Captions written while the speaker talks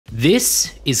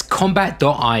This is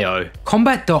Combat.io.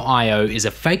 Combat.io is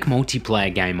a fake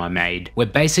multiplayer game I made, where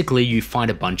basically you fight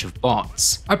a bunch of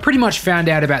bots. I pretty much found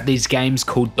out about these games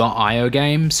called .io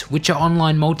games, which are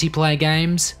online multiplayer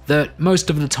games, that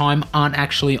most of the time aren't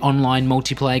actually online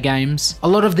multiplayer games. A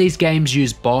lot of these games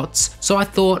use bots, so I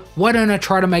thought, why don't I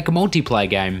try to make a multiplayer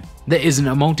game that isn't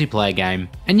a multiplayer game?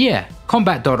 And yeah,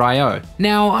 Combat.io.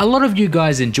 Now, a lot of you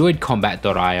guys enjoyed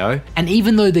Combat.io, and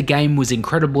even though the game was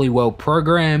incredibly well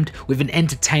programmed, with an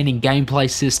entertaining gameplay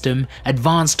system,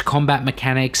 advanced combat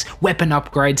mechanics, weapon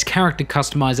upgrades, character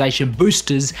customization,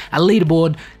 boosters, a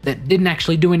leaderboard that didn't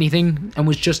actually do anything and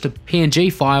was just a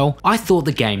PNG file, I thought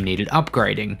the game needed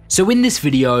upgrading. So in this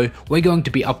video, we're going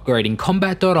to be upgrading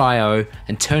Combat.io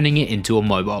and turning it into a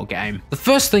mobile game. The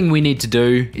first thing we need to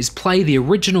do is play the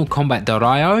original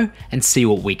Combat.io and see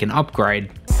what we can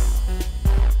upgrade.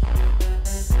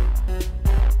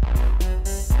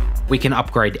 We can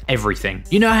upgrade everything.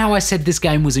 You know how I said this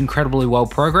game was incredibly well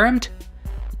programmed?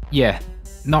 Yeah,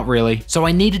 not really. So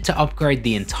I needed to upgrade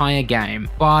the entire game,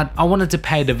 but I wanted to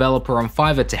pay a developer on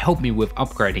Fiverr to help me with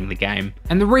upgrading the game.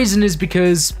 And the reason is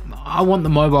because I want the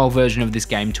mobile version of this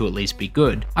game to at least be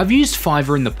good. I've used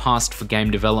Fiverr in the past for game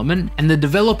development, and the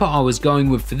developer I was going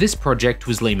with for this project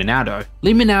was Lemonado.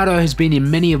 Lemonado has been in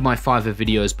many of my Fiverr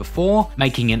videos before,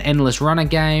 making an endless runner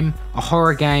game, a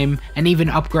horror game, and even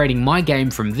upgrading my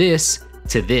game from this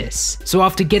to this. So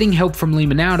after getting help from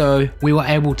Lemonado, we were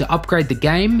able to upgrade the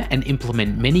game and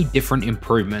implement many different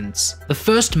improvements. The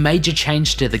first major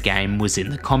change to the game was in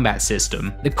the combat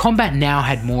system. The combat now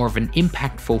had more of an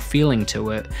impactful feeling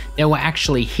to it. There were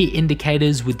actually hit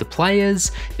indicators with the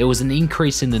players, there was an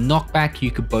increase in the knockback you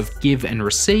could both give and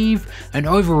receive, and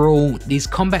overall, these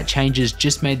combat changes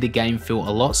just made the game feel a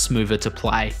lot smoother to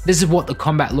play. This is what the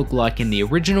combat looked like in the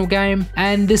original game,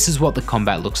 and this is what the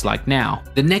combat looks like now.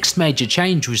 The next major change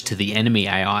was to the enemy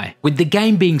AI. With the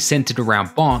game being centered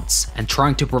around bots and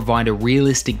trying to provide a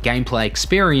realistic gameplay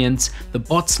experience, the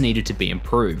bots needed to be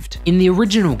improved. In the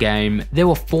original game, there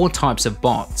were 4 types of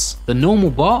bots. The normal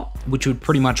bot, which would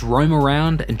pretty much roam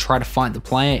around and try to fight the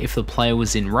player if the player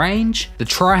was in range. The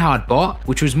tryhard bot,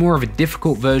 which was more of a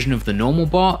difficult version of the normal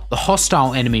bot. The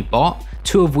hostile enemy bot,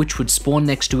 2 of which would spawn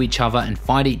next to each other and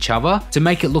fight each other to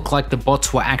make it look like the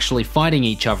bots were actually fighting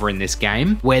each other in this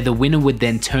game, where the winner would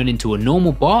then turn into a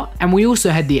normal bot. And we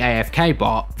also had the AFK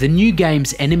bot. The new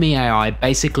game's enemy AI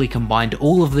basically combined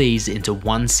all of these into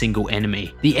one single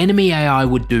enemy. The enemy AI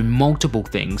would do multiple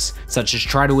things, such as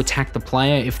try to attack the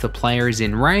player if the player is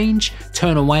in range,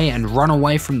 turn away and run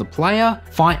away from the player,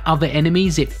 fight other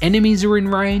enemies if enemies are in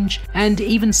range, and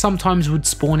even sometimes would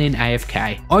spawn in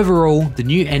AFK. Overall, the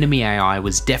new enemy AI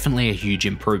was definitely a huge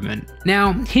improvement.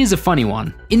 Now, here's a funny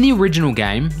one. In the original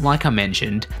game, like I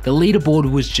mentioned, the leaderboard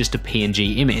was just a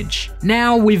PNG image.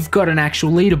 Now we've got an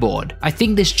actual leaderboard. I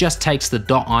think this just takes the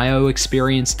 .io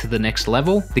experience to the next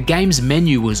level. The game's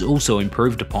menu was also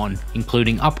improved upon,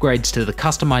 including upgrades to the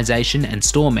customization and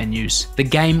store menus. The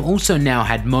game also now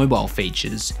had mobile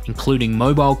features, including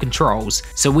mobile controls,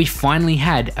 so we finally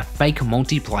had a fake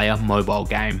multiplayer mobile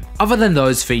game. Other than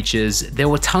those features, there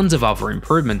were tons of other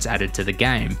improvements added to the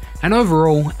game, and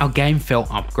overall, our game felt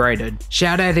upgraded.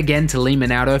 Shout out again to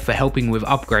Lemonado for helping with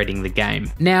upgrading the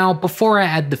game. Now, before I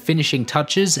add the finishing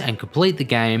touches and complete the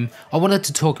game, I wanted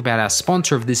to talk about our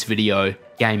sponsor of this video,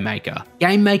 GameMaker.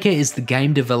 GameMaker is the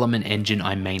game development engine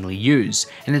I mainly use,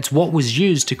 and it's what was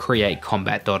used to create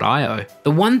Combat.io.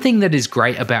 The one thing that is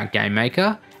great about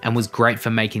GameMaker, and was great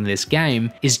for making this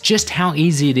game, is just how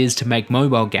easy it is to make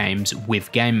mobile games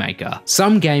with GameMaker.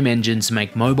 Some game engines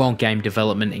make mobile game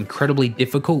development incredibly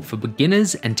difficult for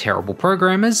beginners and terrible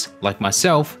programmers, like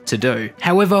myself, to do.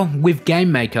 However, with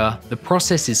GameMaker, the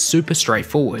process is super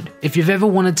straightforward. If you've ever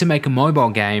wanted to make a mobile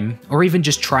game, or even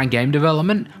just try game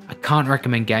development, I can't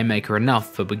recommend GameMaker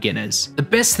enough for beginners. The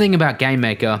best thing about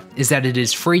GameMaker is that it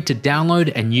is free to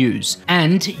download and use,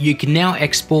 and you can now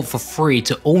export for free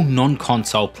to all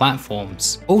non-console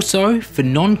platforms. Also, for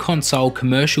non-console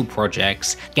commercial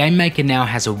projects, GameMaker now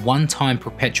has a one-time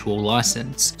perpetual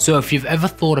license. So if you've ever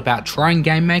thought about trying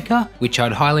GameMaker, which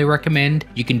I'd highly recommend,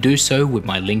 you can do so with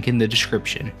my link in the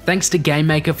description. Thanks to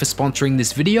GameMaker for sponsoring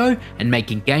this video and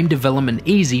making game development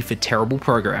easy for terrible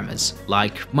programmers,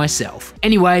 like myself.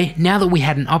 Anyway, now that we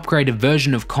had an upgraded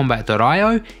version of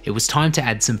Combat.io, it was time to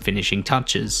add some finishing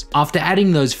touches. After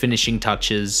adding those finishing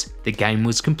touches, the game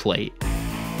was complete.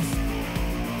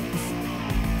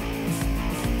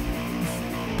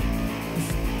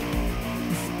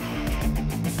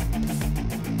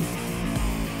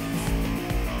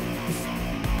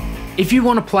 If you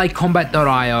want to play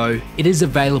Combat.io, it is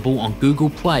available on Google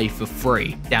Play for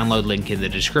free. Download link in the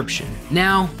description.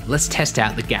 Now, let's test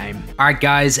out the game. Alright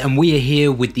guys, and we are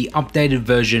here with the updated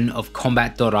version of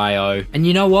Combat.io. And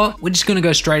you know what? We're just going to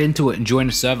go straight into it and join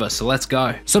a server, so let's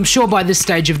go. So I'm sure by this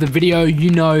stage of the video, you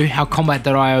know how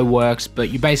Combat.io works, but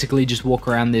you basically just walk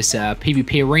around this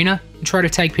PvP arena and try to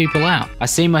take people out. I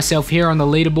see myself here on the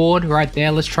leaderboard right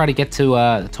there. Let's try to get to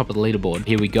the top of the leaderboard.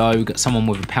 Here we go. We've got someone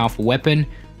with a powerful weapon.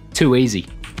 Too easy.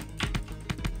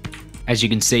 As you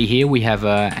can see here, we have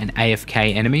an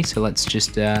AFK enemy, so let's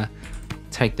just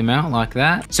take them out like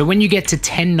that. So when you get to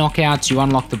 10 knockouts, you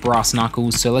unlock the brass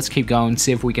knuckles. So let's keep going,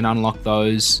 see if we can unlock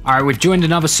those. All right, we've joined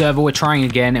another server. We're trying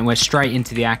again, and we're straight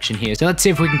into the action here. So let's see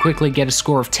if we can quickly get a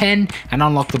score of 10 and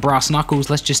unlock the brass knuckles.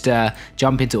 Let's just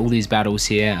jump into all these battles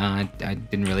here. I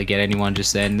didn't really get anyone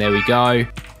just then. There we go.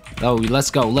 Oh,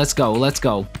 let's go, let's go, let's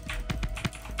go.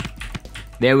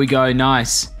 There we go,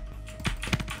 nice.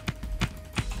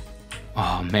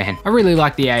 Oh man, I really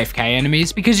like the AFK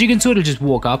enemies because you can sort of just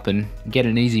walk up and get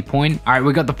an easy point. All right,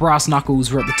 we got the brass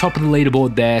knuckles. We're at the top of the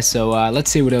leaderboard there, so let's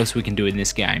see what else we can do in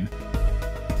this game.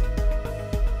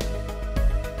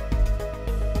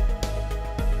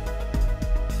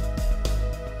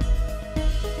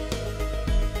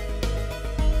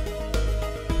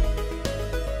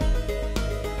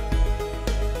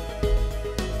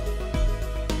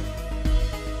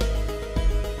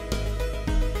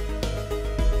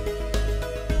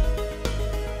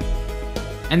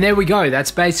 And there we go,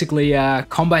 that's basically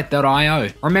Combat.io.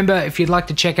 Remember, if you'd like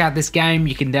to check out this game,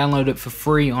 you can download it for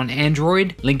free on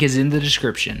Android. Link is in the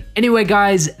description. Anyway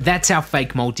guys, that's our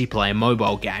fake multiplayer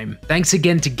mobile game. Thanks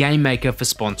again to GameMaker for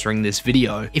sponsoring this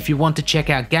video. If you want to check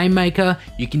out GameMaker,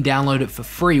 you can download it for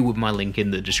free with my link in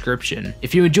the description.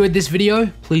 If you enjoyed this video,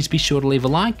 please be sure to leave a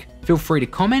like, feel free to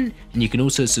comment, and you can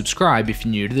also subscribe if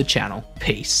you're new to the channel.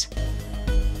 Peace.